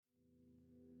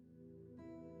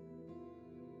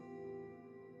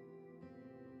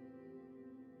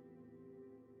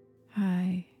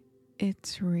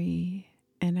It's Ree,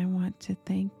 and I want to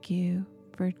thank you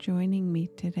for joining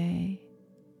me today.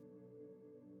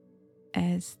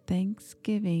 As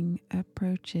Thanksgiving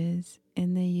approaches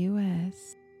in the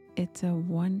U.S., it's a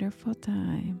wonderful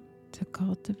time to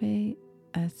cultivate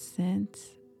a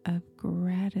sense of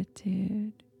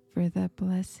gratitude for the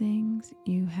blessings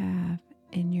you have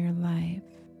in your life.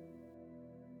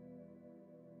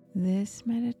 This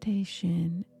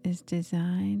meditation is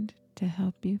designed to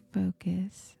help you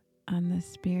focus on the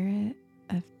spirit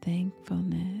of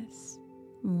thankfulness.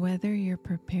 Whether you're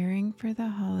preparing for the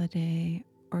holiday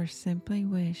or simply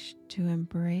wish to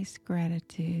embrace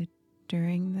gratitude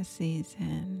during the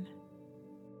season,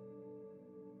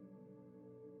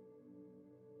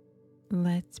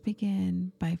 let's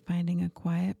begin by finding a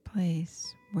quiet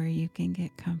place where you can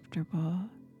get comfortable.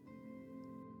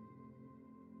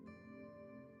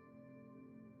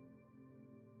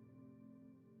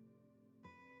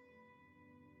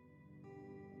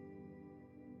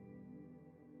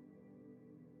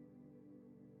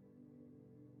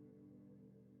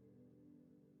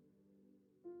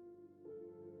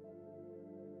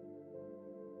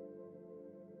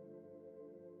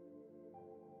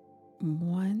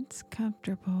 Once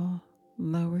comfortable,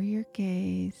 lower your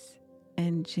gaze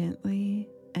and gently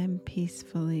and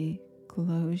peacefully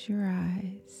close your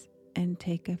eyes and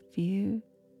take a few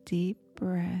deep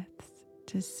breaths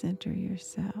to center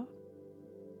yourself.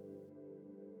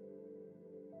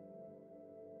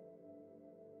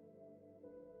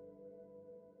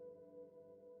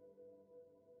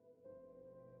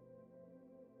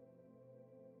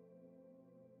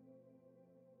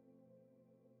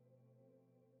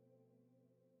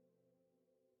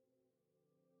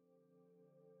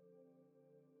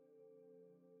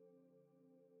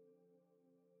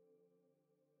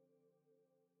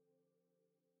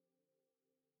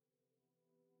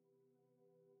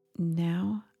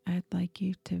 Now, I'd like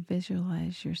you to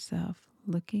visualize yourself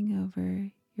looking over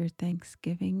your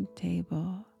Thanksgiving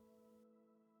table.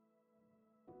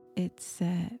 It's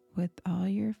set with all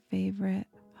your favorite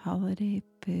holiday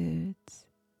foods.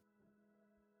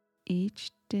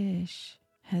 Each dish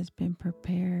has been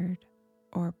prepared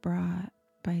or brought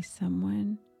by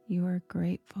someone you are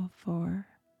grateful for,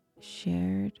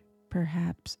 shared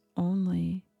perhaps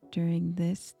only during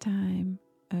this time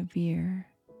of year.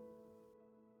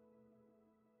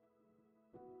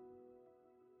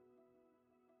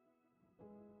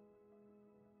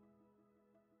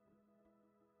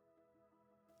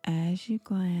 As you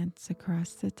glance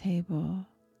across the table,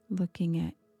 looking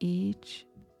at each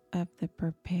of the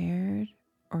prepared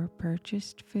or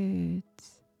purchased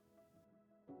foods,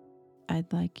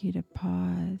 I'd like you to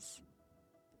pause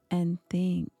and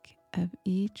think of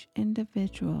each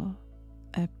individual,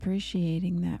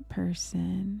 appreciating that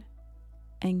person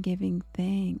and giving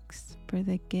thanks for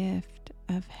the gift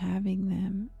of having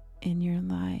them in your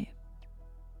life,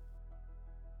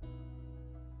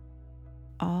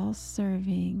 all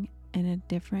serving in a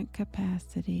different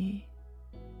capacity.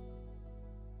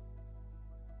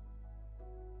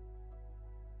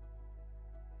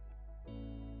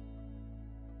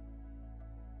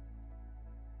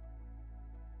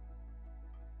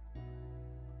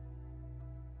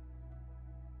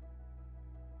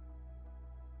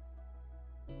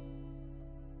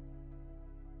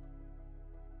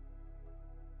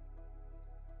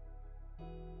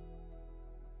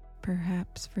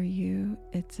 Perhaps for you,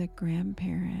 it's a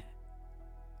grandparent,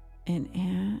 an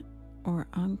aunt or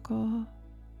uncle,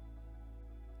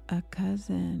 a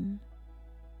cousin,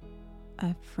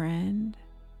 a friend,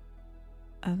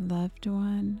 a loved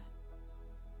one,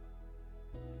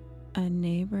 a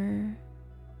neighbor,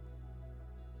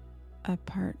 a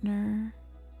partner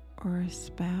or a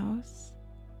spouse,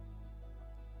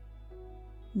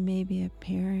 maybe a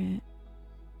parent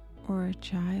or a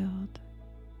child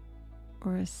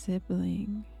or a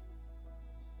sibling,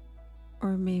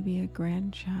 or maybe a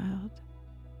grandchild.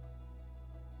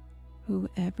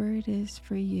 Whoever it is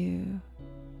for you,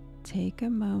 take a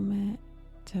moment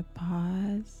to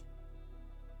pause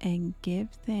and give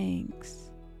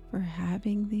thanks for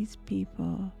having these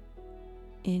people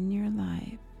in your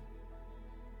life.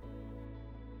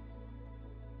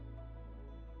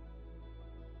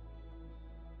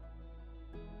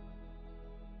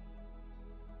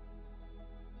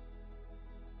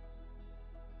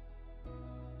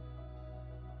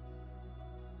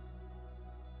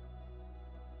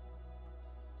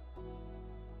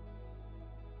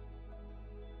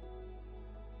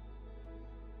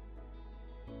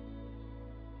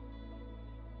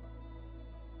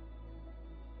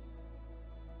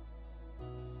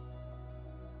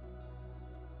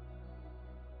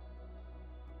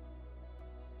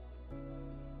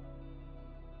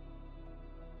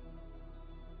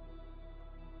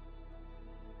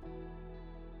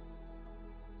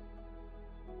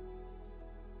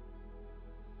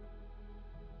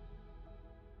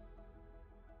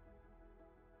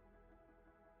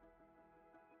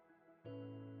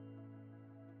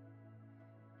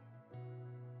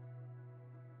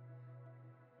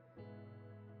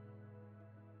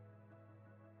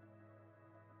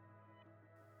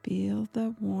 Feel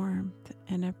the warmth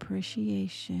and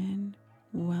appreciation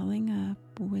welling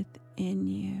up within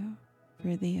you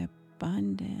for the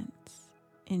abundance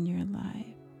in your life.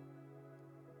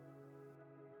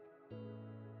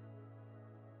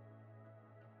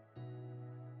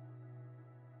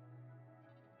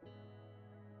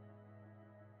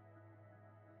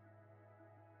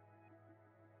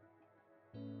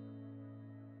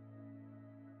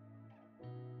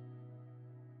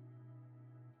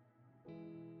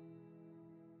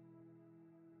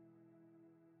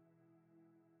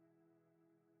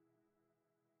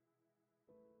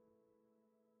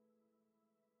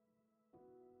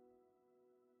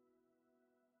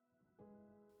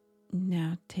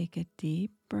 Now take a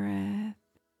deep breath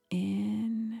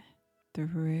in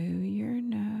through your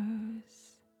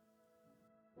nose.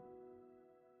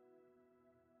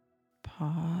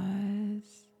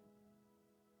 Pause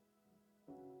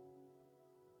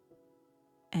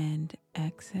and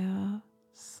exhale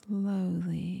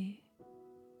slowly,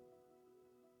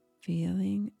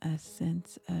 feeling a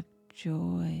sense of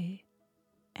joy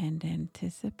and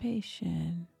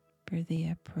anticipation for the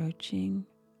approaching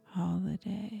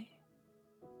holiday.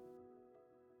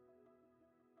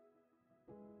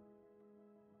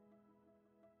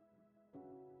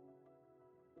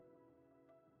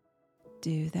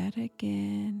 Do that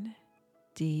again.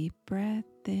 Deep breath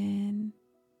in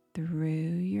through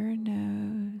your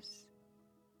nose.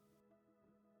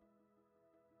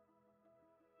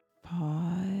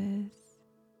 Pause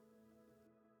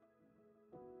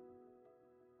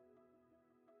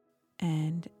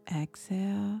and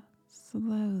exhale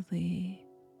slowly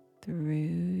through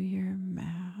your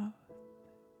mouth.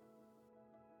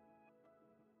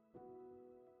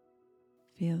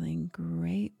 Feeling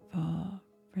grateful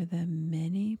for the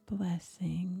many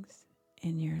blessings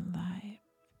in your life.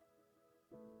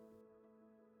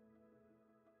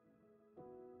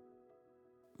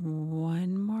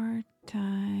 One more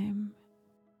time.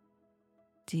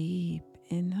 Deep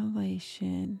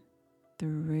inhalation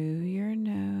through your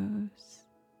nose.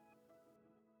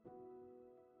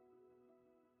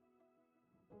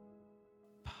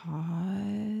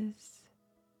 Pause.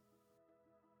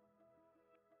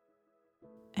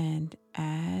 And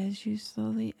as you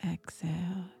slowly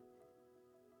exhale,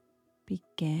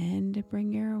 begin to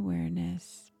bring your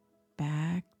awareness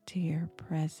back to your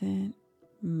present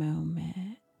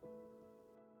moment.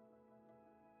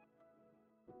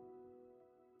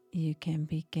 You can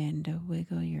begin to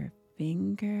wiggle your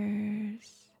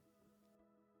fingers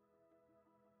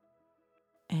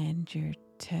and your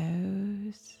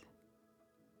toes.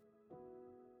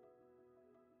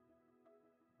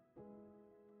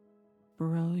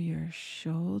 Roll your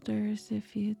shoulders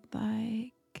if you'd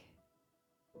like.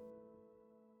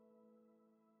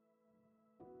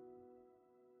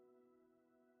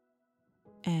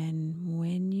 And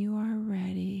when you are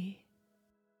ready,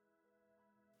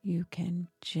 you can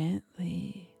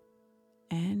gently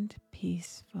and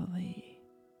peacefully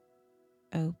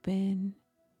open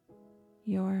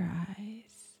your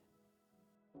eyes.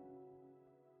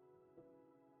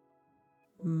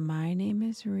 My name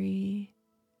is Ree,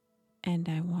 and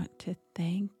I want to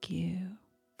thank you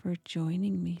for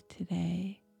joining me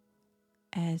today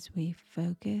as we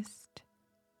focused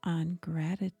on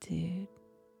gratitude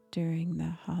during the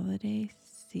holiday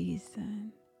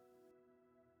season.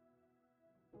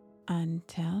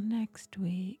 Until next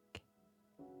week,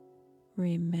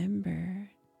 remember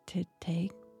to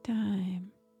take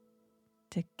time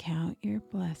to count your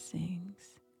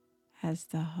blessings as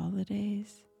the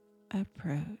holidays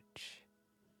approach.